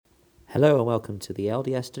Hello and welcome to the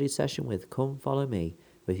LDS study session with Come Follow Me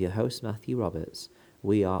with your host Matthew Roberts.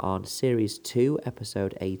 We are on Series 2,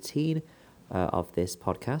 Episode 18 of this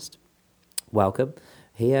podcast. Welcome.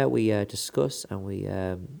 Here we discuss and we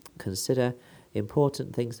consider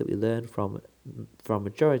important things that we learn from the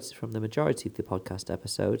majority of the podcast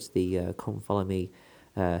episodes, the Come Follow Me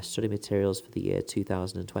study materials for the year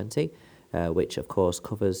 2020, which of course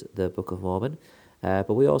covers the Book of Mormon.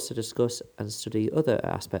 But we also discuss and study other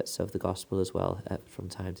aspects of the gospel as well from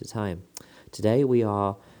time to time. Today we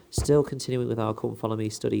are still continuing with our Come Follow Me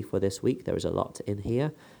study for this week. There is a lot in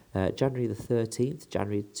here. January the 13th,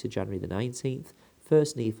 January to January the 19th,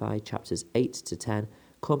 1st Nephi, chapters 8 to 10,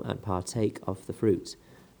 come and partake of the fruit.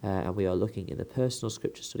 And we are looking in the personal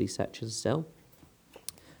scripture study section still.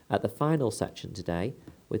 At the final section today,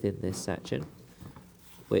 within this section,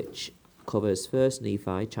 which covers 1st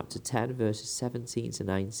Nephi chapter 10 verses 17 to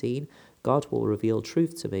 19. God will reveal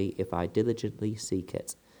truth to me if I diligently seek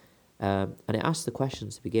it. And it asks the question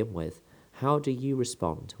to begin with, how do you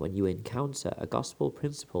respond when you encounter a gospel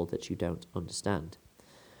principle that you don't understand?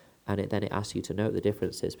 And then it asks you to note the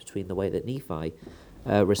differences between the way that Nephi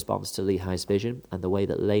responds to Lehi's vision and the way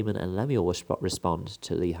that Laman and Lemuel respond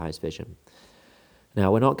to Lehi's vision.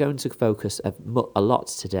 Now, we're not going to focus a lot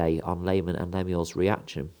today on Laman and Lemuel's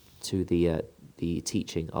reaction to the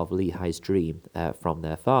teaching of Lehi's dream from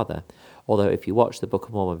their father. Although if you watch the Book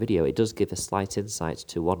of Mormon video, it does give a slight insight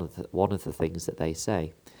to one of the things that they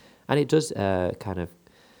say. And it does kind of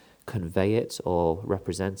convey it or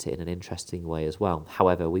represent it in an interesting way as well.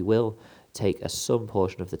 However, we will take some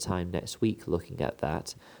portion of the time next week looking at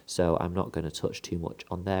that, so I'm not going to touch too much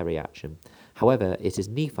on their reaction. However, it is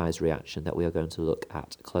Nephi's reaction that we are going to look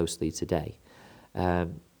at closely today.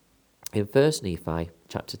 In 1st Nephi,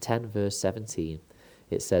 chapter 10, verse 17,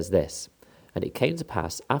 it says this, And it came to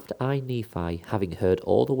pass, after I, Nephi, having heard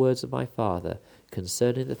all the words of my father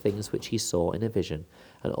concerning the things which he saw in a vision,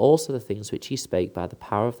 and also the things which he spake by the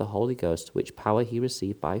power of the Holy Ghost, which power he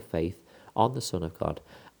received by faith on the Son of God,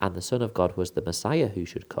 and the Son of God was the Messiah who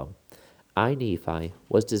should come, I, Nephi,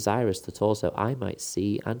 was desirous that also I might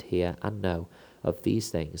see and hear and know of these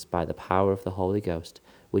things by the power of the Holy Ghost,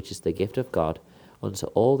 which is the gift of God, unto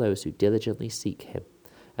all those who diligently seek him,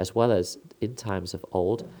 as well as in times of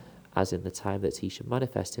old, as in the time that he should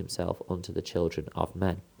manifest himself unto the children of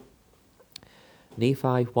men.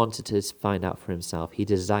 Nephi wanted to find out for himself. He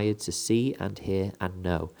desired to see and hear and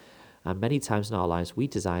know. And many times in our lives, we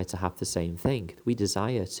desire to have the same thing. We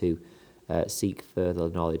desire to seek further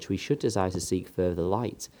knowledge. We should desire to seek further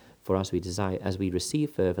light. For as we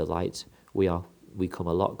receive further light, we come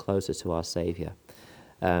a lot closer to our Saviour.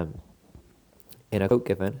 In a quote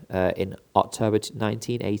given in October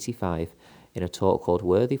 1985, in a talk called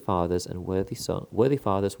Worthy Fathers, Worthy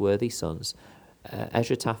Sons,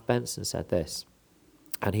 Ezra Taft Benson said this,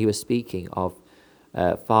 and he was speaking of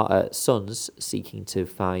sons seeking to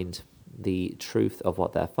find the truth of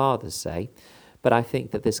what their fathers say, but I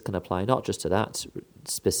think that this can apply not just to that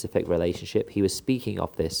specific relationship. He was speaking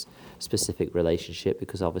of this specific relationship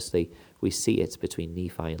because obviously we see it between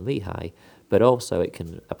Nephi and Lehi, but also it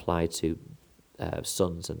can apply to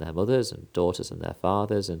sons and their mothers and daughters and their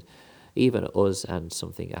fathers and even us and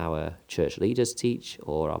something our church leaders teach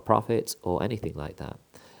or our prophets or anything like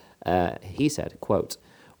that. He said, quote,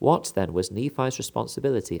 What then was Nephi's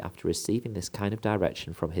responsibility after receiving this kind of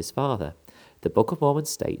direction from his father? The Book of Mormon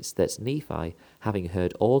states that Nephi, having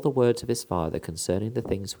heard all the words of his father concerning the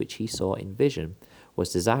things which he saw in vision,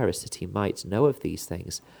 was desirous that he might know of these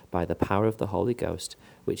things by the power of the Holy Ghost,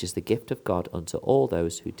 which is the gift of God unto all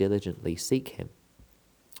those who diligently seek him.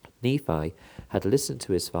 Nephi had listened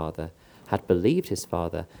to his father, had believed his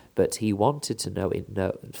father, but he wanted to know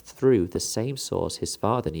through the same source his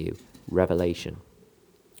father knew, revelation.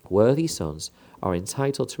 Worthy sons are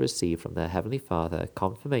entitled to receive from their heavenly Father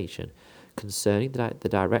confirmation concerning the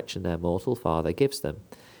direction their mortal father gives them.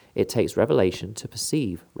 It takes revelation to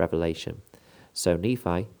perceive revelation. So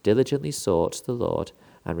Nephi diligently sought the Lord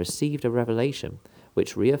and received a revelation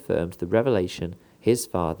which reaffirmed the revelation his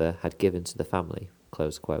father had given to the family.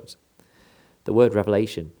 Close quote. The word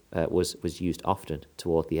revelation was used often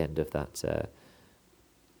toward the end of that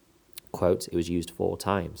quote. It was used 4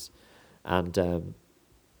 times. And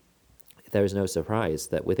there is no surprise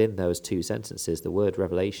that within those 2 sentences, the word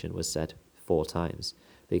revelation was said 4 times,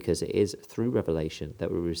 because it is through revelation that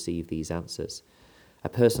we receive these answers. A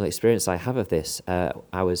personal experience I have of this, I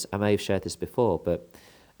may have shared this before, but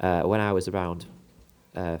when I was around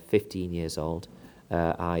 15 years old,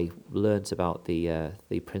 I learnt about the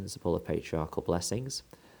principle of patriarchal blessings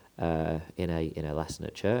in a lesson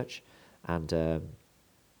at church, and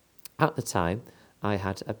at the time I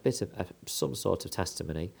had a bit of some sort of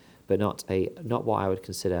testimony, but not what I would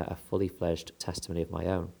consider a fully fledged testimony of my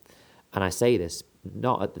own. And I say this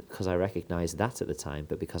not because I recognise that at the time,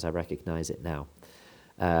 but because I recognise it now.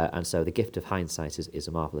 And so the gift of hindsight is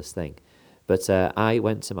a marvellous thing. But I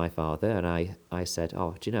went to my father and I said,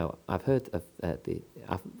 "Oh, do you know? I've heard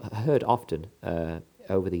often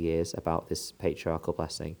over the years about this patriarchal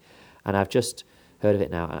blessing, and I've just heard of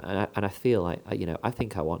it now, and I feel like I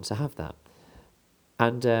think I want to have that."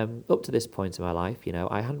 And up to this point in my life,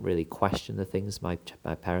 I hadn't really questioned the things my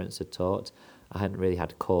parents had taught. I hadn't really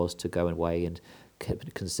had cause to go away and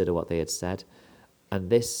consider what they had said. And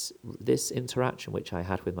this interaction which I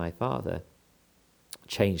had with my father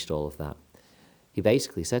changed all of that. He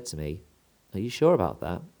basically said to me, "Are you sure about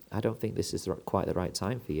that? I don't think this is quite the right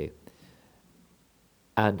time for you."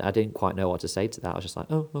 And I didn't quite know what to say to that. I was just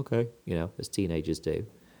like, "Oh, okay," as teenagers do.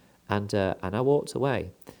 And I walked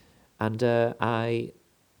away. And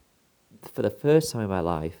for the first time in my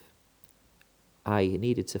life, I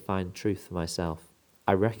needed to find truth for myself.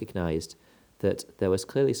 I recognized that there was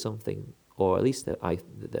clearly something, or at least that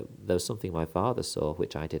there was something my father saw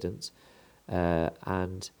which I didn't,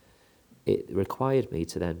 and it required me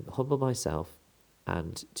to then humble myself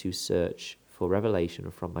and to search for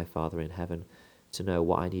revelation from my Father in heaven, to know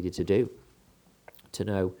what I needed to do, to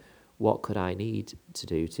know what could I need to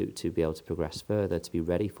do to be able to progress further, to be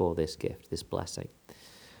ready for this gift, this blessing,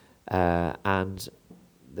 and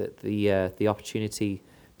the opportunity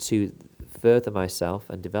to further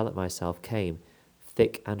myself and develop myself came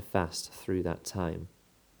thick and fast through that time.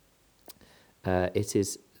 It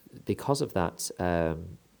is because of that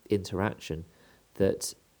interaction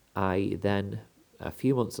that I then, a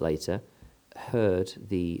few months later, heard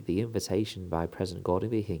the invitation by President Gordon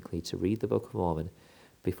B. Hinckley to read the Book of Mormon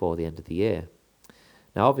before the end of the year.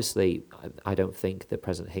 Now, obviously, I don't think that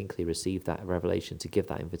President Hinckley received that revelation to give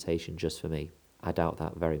that invitation just for me. I doubt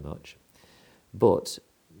that very much. But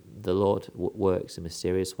the Lord works in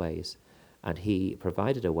mysterious ways, and he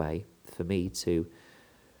provided a way for me to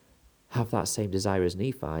have that same desire as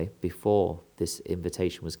Nephi before this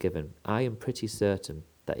invitation was given. I am pretty certain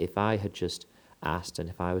that if I had just asked and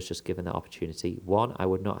if I was just given that opportunity, one, I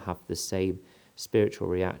would not have the same spiritual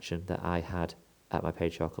reaction that I had at my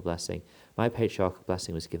patriarchal blessing. My patriarchal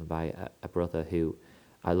blessing was given by a brother who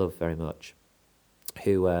I love very much,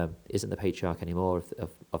 who isn't the patriarch anymore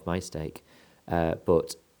of my stake,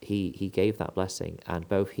 but he gave that blessing, and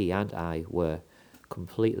both he and I were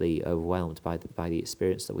completely overwhelmed by the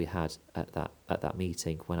experience that we had at that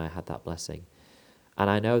meeting when I had that blessing. And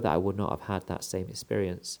I know that I would not have had that same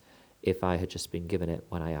experience if I had just been given it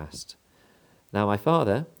when I asked. Now, my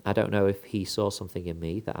father, I don't know if he saw something in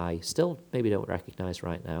me that I still maybe don't recognize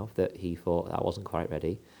right now, that he thought I wasn't quite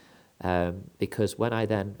ready. Because when I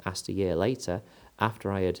then asked a year later, after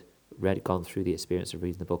I had gone through the experience of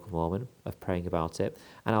reading the Book of Mormon, of praying about it,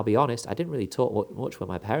 and I'll be honest, I didn't really talk much with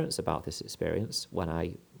my parents about this experience when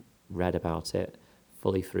I read about it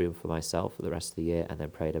fully through for myself for the rest of the year and then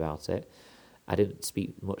prayed about it. I didn't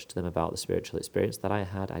speak much to them about the spiritual experience that I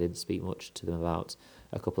had. I didn't speak much to them about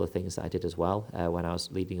a couple of things that I did as well when I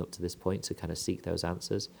was leading up to this point to kind of seek those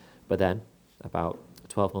answers. But then, about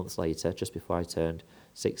 12 months later, just before I turned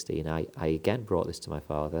 16, I again brought this to my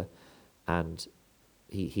father, and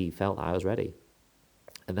he felt I was ready.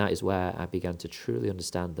 And that is where I began to truly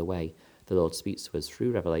understand the way the Lord speaks to us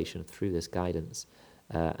through revelation, through this guidance,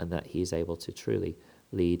 and that he is able to truly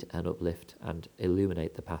lead and uplift and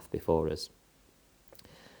illuminate the path before us.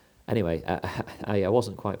 Anyway, I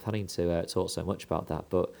wasn't quite planning to talk so much about that,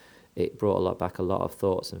 but it brought a lot of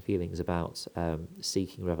thoughts and feelings about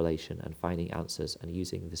seeking revelation and finding answers and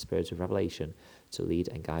using the spirit of revelation to lead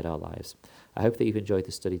and guide our lives. I hope that you've enjoyed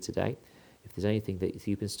the study today. If there's anything that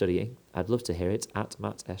you've been studying, I'd love to hear it at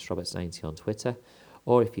Matt S. Roberts 90 on Twitter,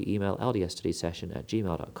 or if you email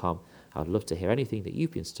ldsstudysession@gmail.com, I would love to hear anything that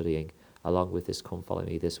you've been studying along with this Come Follow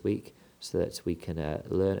Me this week, so that we can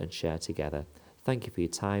learn and share together. Thank you for your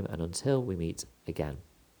time, and until we meet again.